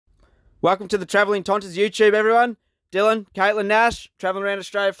Welcome to the Travelling Tonters YouTube, everyone. Dylan, Caitlin, Nash, travelling around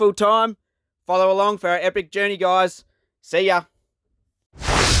Australia full time. Follow along for our epic journey, guys. See ya.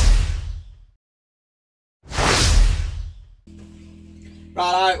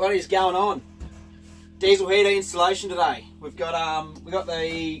 Righto, what is going on? Diesel heater installation today. We've got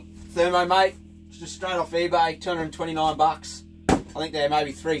the Thermomate, just straight off eBay, 229 bucks. I think they're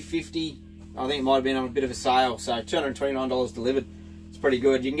maybe 350. I think it might have been on a bit of a sale, so $229 delivered. It's pretty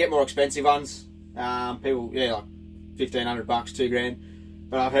good. You can get more expensive ones. People, yeah, like 1,500 bucks, 2 grand.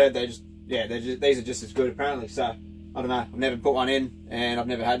 But I've heard these are just as good apparently. So I don't know. I've never put one in, and I've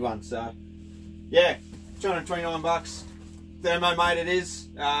never had one. So yeah, 229 bucks. Thermomate it is.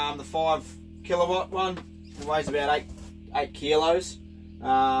 The 5 kilowatt one. It weighs about 8 kilos.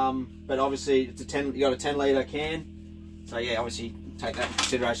 But obviously it's you got a 10 litre can. So yeah, obviously take that into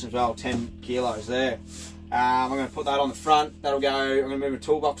consideration as well. 10 kilos there. I'm going to put that on the front. That'll go. I'm going to move my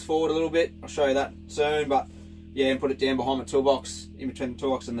toolbox forward a little bit. I'll show you that soon. But yeah, and put it down behind my toolbox, in between the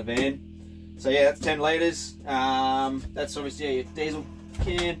toolbox and the van. So yeah, that's 10 litres. That's obviously your diesel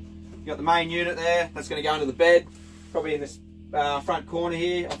can. You got the main unit there. That's going to go into the bed, probably in this front corner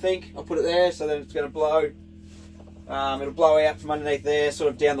here. I think I'll put it there, so then it's going to blow. It'll blow out from underneath there, sort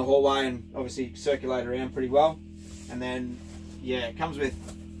of down the hallway, and obviously circulate around pretty well. And then yeah, it comes with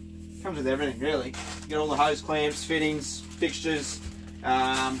everything really. You get all the hose clamps, fittings, fixtures,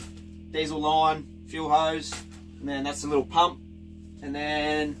 diesel line, fuel hose, and then that's the little pump. And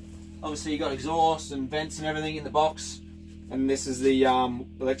then obviously you got exhaust and vents and everything in the box. And this is the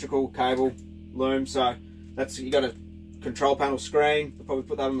electrical cable loom. So that's, you got a control panel screen. I'll probably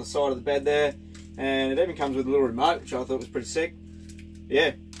put that on the side of the bed there. And it even comes with a little remote, which I thought was pretty sick.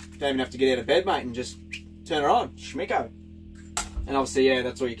 Yeah, don't even have to get out of bed, mate, and just turn it on. Schmicko. And obviously, yeah,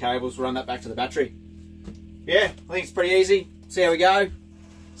 that's all your cables. Run that back to the battery. Yeah, I think it's pretty easy. See how we go.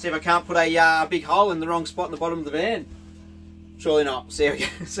 See if I can't put a big hole in the wrong spot in the bottom of the van. Surely not. See how we go.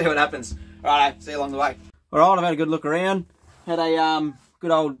 See what happens. Alright, see you along the way. Alright, I've had a good look around. Had a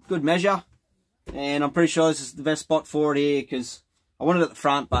good measure. And I'm pretty sure this is the best spot for it here, because I want it at the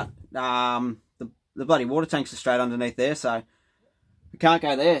front, but the bloody water tanks are straight underneath there, so we can't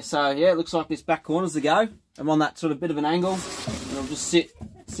go there. So yeah, it looks like this back corner's the go. I'm on that sort of bit of an angle, and I'll just sit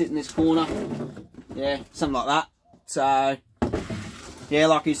in this corner. Yeah, something like that. So yeah,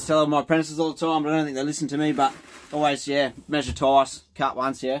 like I used to tell my apprentices all the time, but I don't think they listen to me. But always, yeah, measure twice, cut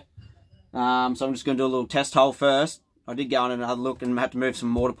once, yeah. So I'm just going to do a little test hole first. I did go on and have a look and had to move some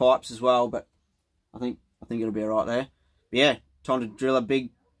mortar pipes as well, but I think it'll be alright there. But yeah, time to drill a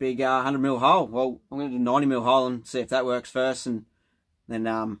big 100mm hole. Well, I'm going to do 90mm hole and see if that works first, and then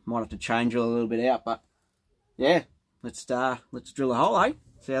might have to chain drill a little bit out. But yeah, let's drill a hole, eh?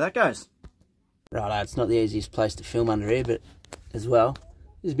 See how that goes. Right, it's not the easiest place to film under here, but as well,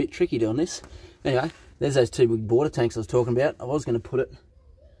 it's a bit tricky doing this. Anyway, there's those 2 big water tanks I was talking about. I was going to put it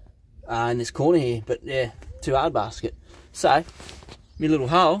in this corner here, but yeah, too hard basket. So, my little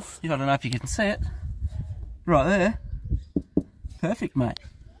hole, I don't know if you can see it, right there. Perfect, mate.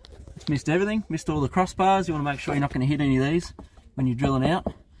 It's missed everything, missed all the crossbars. You want to make sure you're not going to hit any of these when you're drilling out.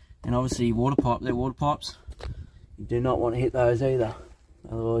 And obviously your water pipe, they're water pipes. You do not want to hit those either.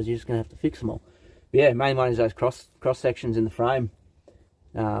 Otherwise you're just going to have to fix them all. But yeah, main one is those cross sections in the frame.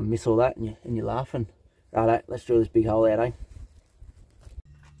 Miss all that and you're laughing. Righto, let's drill this big hole out, eh?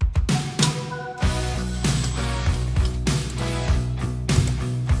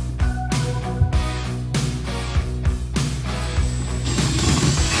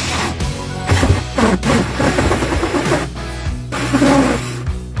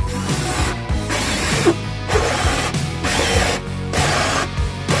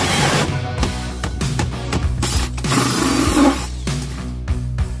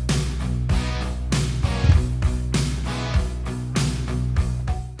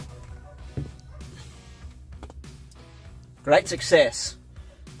 Great success.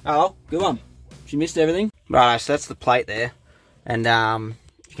 Oh, good one. She missed everything. Right, so that's the plate there. And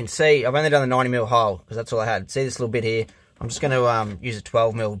you can see, I've only done the 90mm hole, because that's all I had. See this little bit here? I'm just going to use a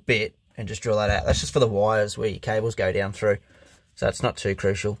 12mm bit and just drill that out. That's just for the wires where your cables go down through. So it's not too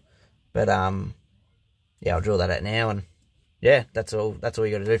crucial. But yeah, I'll drill that out now. And yeah, that's all you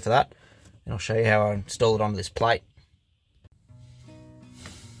got to do for that. And I'll show you how I install it onto this plate.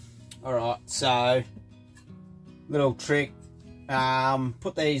 Alright, so little trick. I'm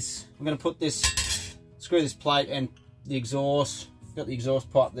going to put this, screw this plate and the exhaust, got the exhaust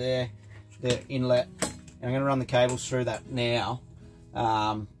pipe there, the inlet, and I'm going to run the cables through that now,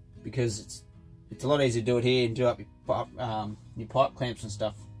 because it's a lot easier to do it here and do up your pipe clamps and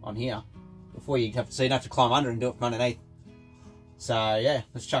stuff on here before you don't have to climb under and do it from underneath. So yeah,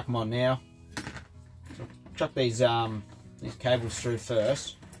 let's chuck them on now. So chuck these cables through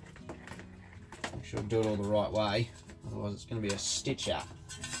first. Make sure we do it all the right way, otherwise it's going to be a stitch up.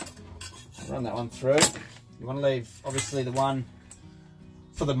 Run that one through. You want to leave obviously the one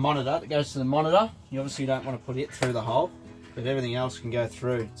for the monitor that goes to the monitor. You obviously don't want to put it through the hole, but everything else can go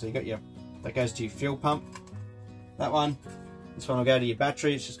through. So you got your, that goes to your fuel pump. That one, this one will go to your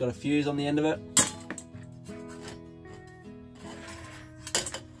battery. It's just got a fuse on the end of it.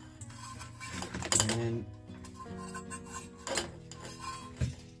 And then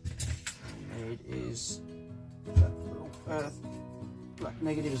it is that little earth black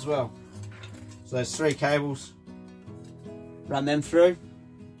negative as well. So those 3 cables, run them through,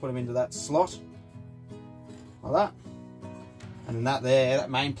 put them into that slot, like that. And then that there, that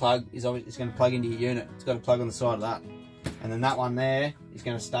main plug is going to plug into your unit. It's got a plug on the side of that. And then that one there is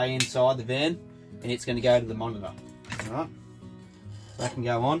going to stay inside the van, and it's going to go to the monitor. Alright, so that can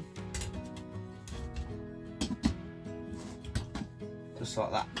go on. Just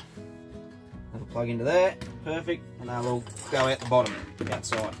like that. That'll plug into there, perfect, and that will go out the bottom,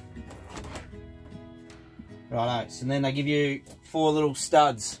 outside. Righto, so then they give you 4 little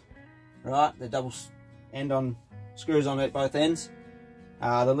studs, right? They're double end on screws on at both ends.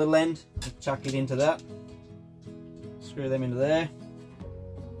 The little end, chuck it into that, screw them into there.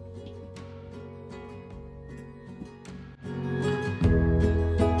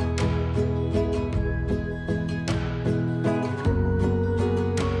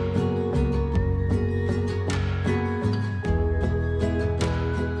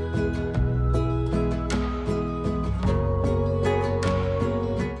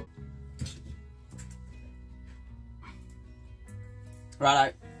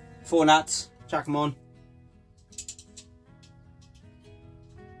 Righto, 4 nuts, chuck them on.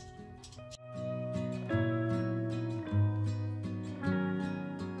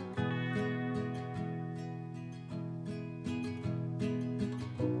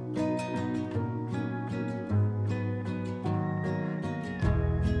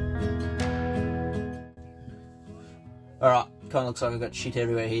 Alright, kind of looks like I've got shit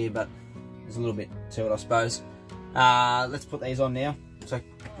everywhere here, but there's a little bit to it, I suppose. Let's put these on now. So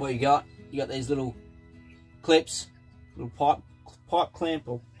what you got these little clips, little pipe clamp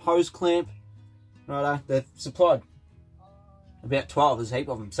or hose clamp. Righto, they're supplied about 12. There's a heap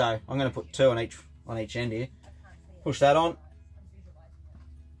of them, so I'm going to put 2 on each end here. Push that on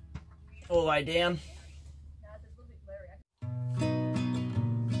all the way down.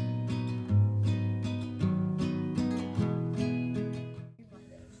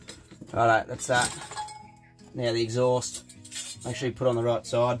 Righto, that's that. Now the exhaust, make sure you put it on the right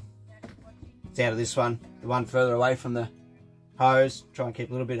side. It's out of this one, the one further away from the hose. Try and keep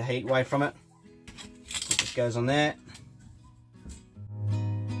a little bit of heat away from it. It just goes on there.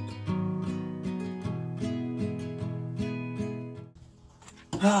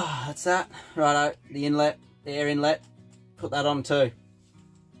 That's that. Righto, the inlet, the air inlet, put that on too.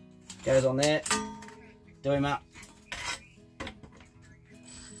 Goes on there, do him up.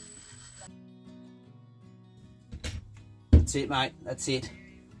 That's it, mate, that's it.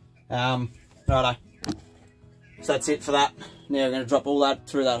 Righto, so that's it for that. Now I'm going to drop all that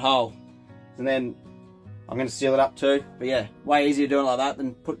through that hole, and then I'm going to seal it up too. But yeah, way easier doing it like that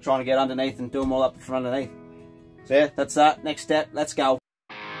than trying to get underneath and do them all up from underneath. So yeah, that's that. Next step, let's go.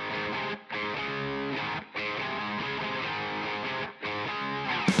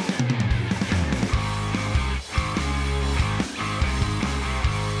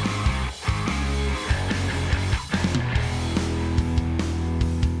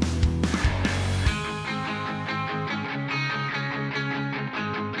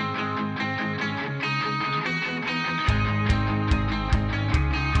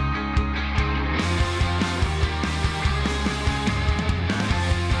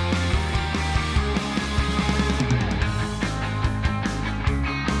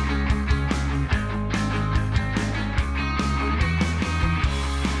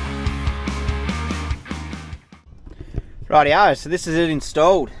 Rightio, so this is it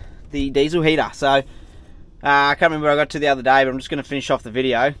installed, the diesel heater. So I can't remember where I got to the other day, but I'm just going to finish off the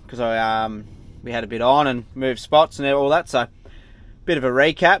video because we had a bit on and moved spots and all that. So bit of a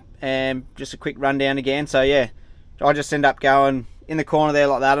recap and just a quick rundown again. So yeah, I just end up going in the corner there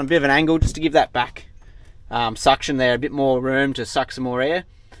like that on a bit of an angle just to give that back suction there, a bit more room to suck some more air.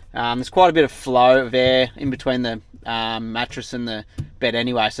 There's quite a bit of flow of air in between the mattress and the bed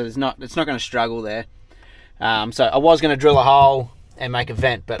anyway, so it's not going to struggle there. So I was going to drill a hole and make a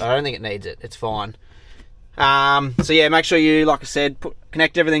vent, but I don't think it needs it. It's fine. So yeah, make sure you, like I said,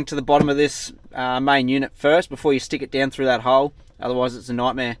 connect everything to the bottom of this main unit first before you stick it down through that hole. otherwise it's a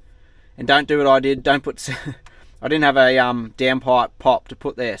nightmare. And don't do what I did. Don't put I didn't have a downpipe pop to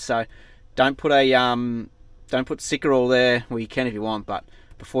put there, so don't put Sicker oil there. Well, you can if you want, but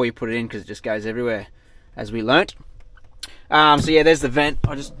before you put it in, because it just goes everywhere, as we learnt. So yeah, there's the vent.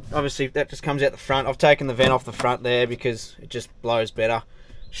 Obviously that just comes out the front. I've taken the vent off the front there because it just blows better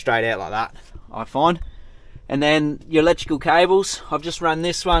straight out like that, I find. And then your electrical cables, I've just run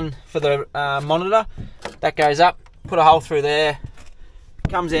this one for the monitor. That goes up, put a hole through there,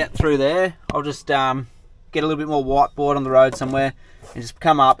 comes out through there. I'll just get a little bit more whiteboard on the road somewhere and just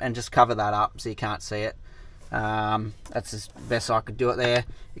come up and just cover that up so you can't see it. That's as best I could do it there.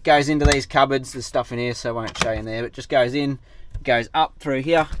 It goes into these cupboards. There's stuff in here, so I won't show you in there, but it just goes in, goes up through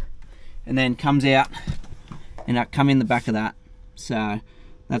here, and then comes out and I come in the back of that. So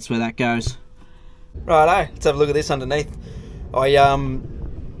that's where that goes. Righto, let's have a look at this underneath. What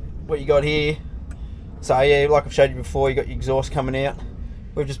you got here, so yeah, like I've showed you before, you got your exhaust coming out.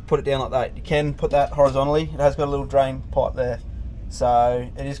 We've just put it down like that. You can put that horizontally. It has got a little drain pipe there, so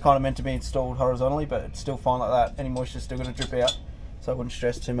it is kind of meant to be installed horizontally, but it's still fine like that. Any moisture's still going to drip out, so I wouldn't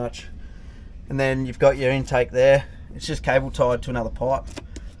stress too much. And then you've got your intake there. It's just cable tied to another pipe.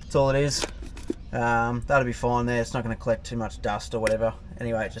 That's all it is. That'll be fine there. It's not going to collect too much dust or whatever.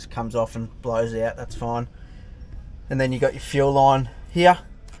 Anyway, it just comes off and blows out. That's fine. And then you got your fuel line here.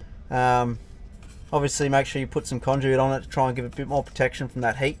 Obviously make sure you put some conduit on it to try and give it a bit more protection from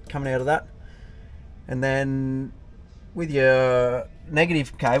that heat coming out of that. And then with your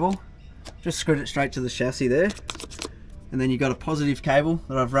negative cable, just screwed it straight to the chassis there. And then you've got a positive cable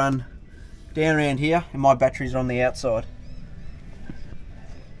that I've run down around here, and my batteries are on the outside.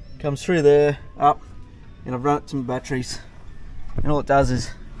 Comes through there, up, and I've run it to my batteries. And all it does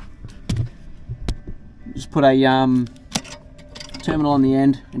is just put a terminal on the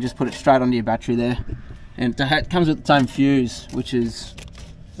end and just put it straight onto your battery there. And it comes with its own fuse, which is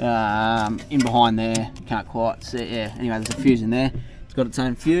in behind there. You can't quite see it. Yeah, anyway, there's a fuse in there. It's got its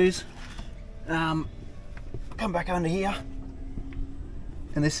own fuse. Come back under here,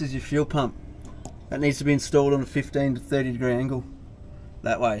 and this is your fuel pump. That needs to be installed on a 15 to 30 degree angle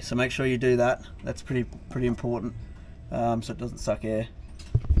that way, so make sure you do that. That's pretty important, so it doesn't suck air.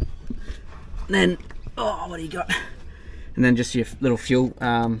 And then, what do you got? And then just your little fuel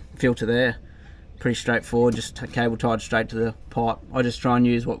filter there. Pretty straightforward, just a cable tied straight to the pipe. I just try and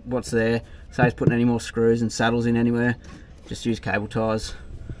use what's there. Saves putting any more screws and saddles in anywhere. Just use cable ties,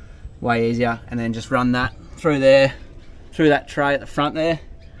 way easier. And then just run that through there, through that tray at the front there.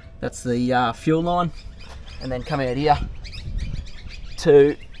 That's the fuel line. And then come out here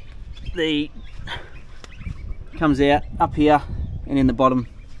to comes out up here and in the bottom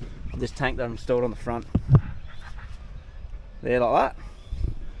of this tank that I've installed on the front. There, like that.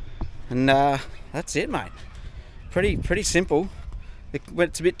 And that's it, mate. Pretty simple.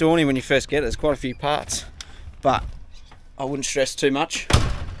 It's a bit daunting when you first get it. There's quite a few parts, but I wouldn't stress too much.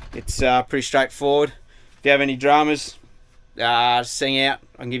 It's pretty straightforward. If you have any dramas, just sing out.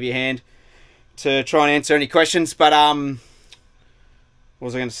 I can give you a hand to try and answer any questions. But what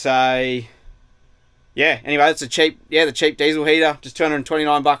was I going to say? Yeah. Anyway, that's the cheap diesel heater. Just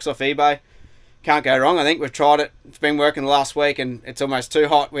 229 bucks off eBay. Can't go wrong. I think we've tried it. It's been working the last week, and it's almost too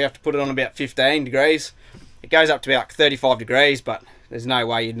hot. We have to put it on about 15 degrees. It goes up to about 35 degrees, but there's no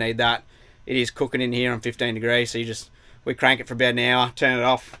way you'd need that. It is cooking in here on 15 degrees, so we crank it for about an hour, turn it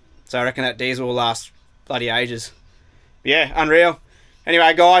off. So I reckon that diesel will last bloody ages. But yeah, unreal.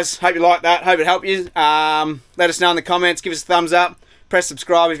 Anyway, guys, hope you like that. Hope it helped you. Let us know in the comments. Give us a thumbs up. Press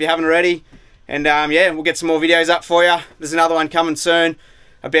subscribe if you haven't already. And yeah, we'll get some more videos up for you. There's another one coming soon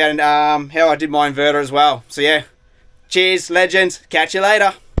about how I did my inverter as well. So yeah, cheers, legends. Catch you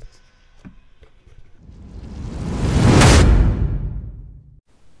later.